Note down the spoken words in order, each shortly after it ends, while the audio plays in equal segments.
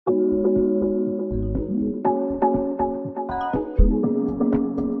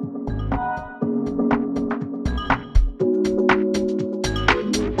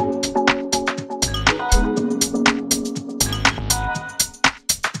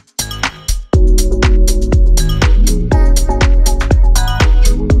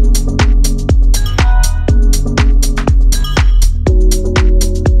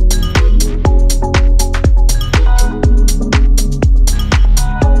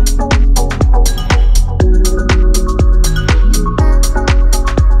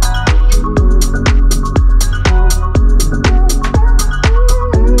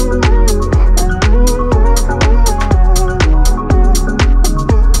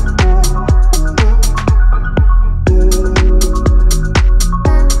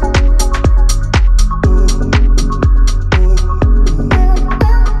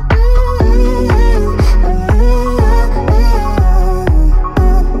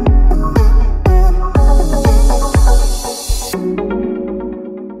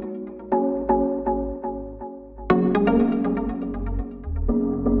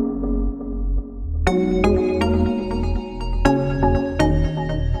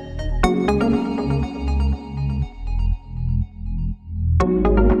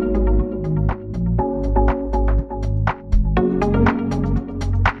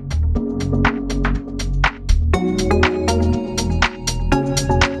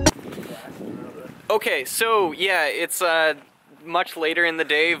Okay, so yeah, it's much later in the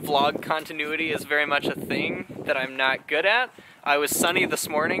day. Vlog continuity is very much a thing that I'm not good at. I was sunny this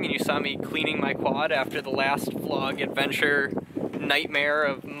morning and you saw me cleaning my quad after the last vlog adventure nightmare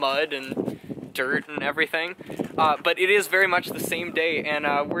of mud and dirt and everything. But it is very much the same day, and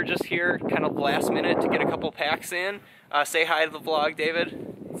we're just here kind of last minute to get a couple packs in. Say hi to the vlog,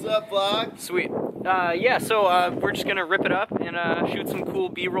 David. What's up, vlog? Sweet. Yeah, so we're just gonna rip it up and shoot some cool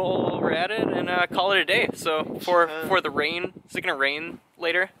B-roll while we're at it and call it a day. So for the rain, is it gonna rain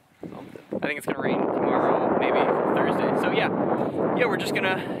later? I think it's gonna rain tomorrow, maybe Thursday. So yeah, we're just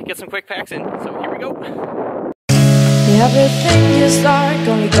gonna get some quick packs in. So here we go. Everything is dark,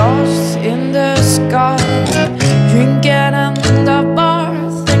 only ghosts in the sky. Drinking in the bar,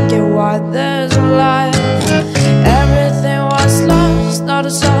 thinking why there's a life. Everything was lost, not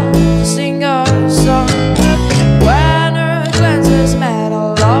a soul to sing a song. When her glances met,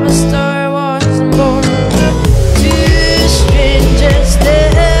 a love story wasn't born. Two strangers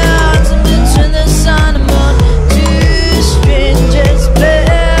dancing between the sun and moon. Two strangers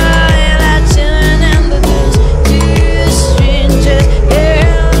playing that tune in the dunes. Two strangers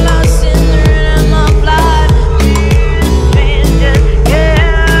getting lost in the rhythm of life. Two strangers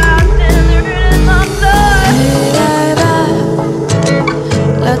getting lost in the rhythm of life.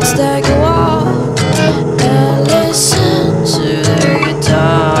 Let's take a walk and listen to the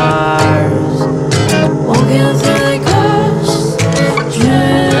guitars. Walking through the coast,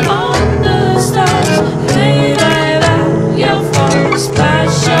 dreaming on the stars. Hey baby, you're for a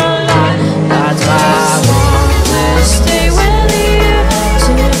special night. That's why I want to stay with you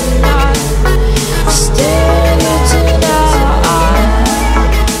tonight. Stay here tonight.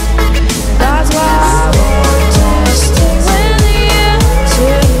 That's why I want to stay with you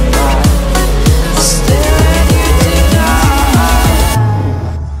tonight. Stay with you tonight.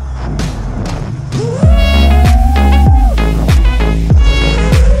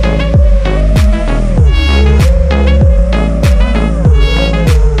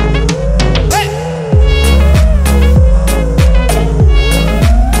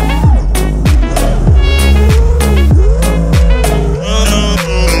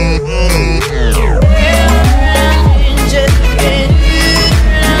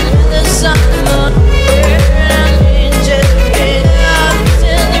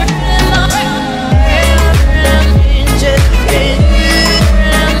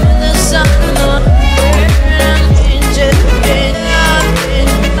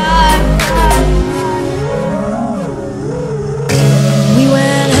 We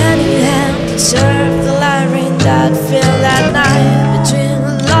went hand in hand to surf the light rain that filled that night. Between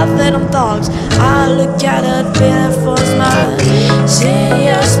laughing and dogs, I look at her beautiful smile. Seeing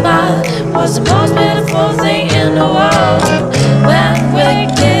your smile was the most beautiful thing in the world. When we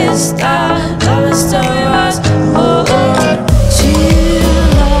kissed, our love story was over. Two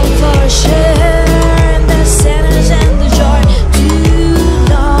lovers sharing the sadness and the joy. Two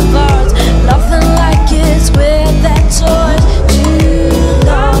lovers laughing like kids with their toys. Two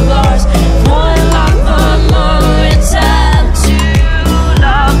lovers falling like more and more inside. Two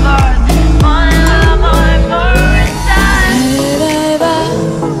lovers falling like more and more inside. Hey baby,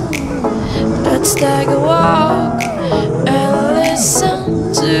 let's take a walk and listen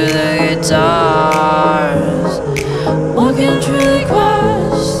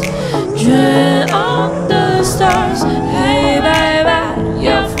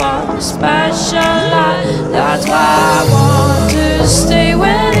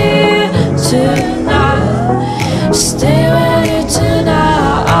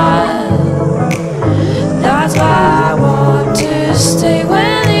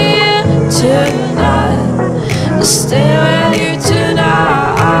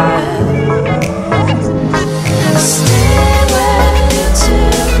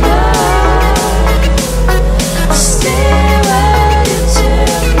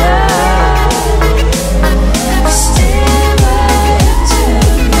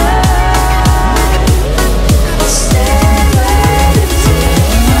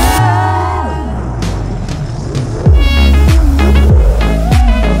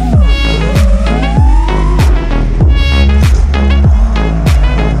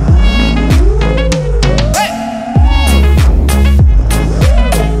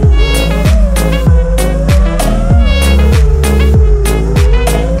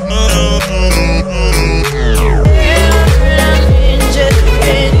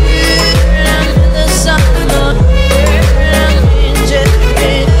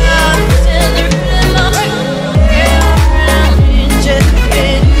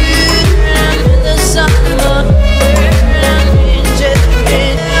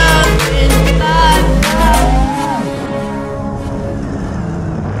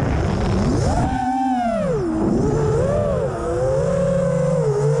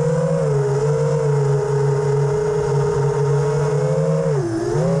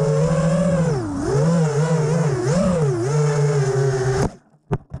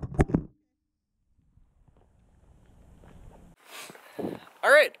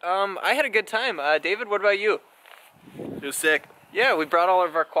I had a good time. David, what about you? It was sick. Yeah, we brought all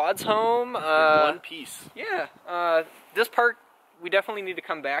of our quads home. In one piece. Yeah, this park we definitely need to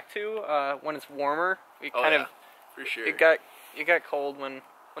come back to when it's warmer. It for sure. It got cold when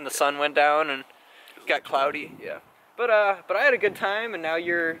the sun went down and it got cloudy. Yeah, but I had a good time, and now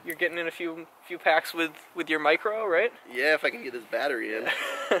you're getting in a few packs with your micro, right? Yeah, if I can get this battery in.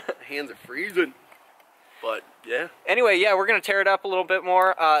 My hands are freezing. But yeah. Anyway, yeah, we're gonna tear it up a little bit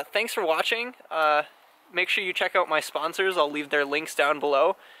more. Thanks for watching. Make sure you check out my sponsors. I'll leave their links down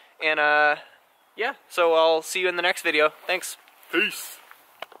below. And yeah, so I'll see you in the next video. Thanks. Peace.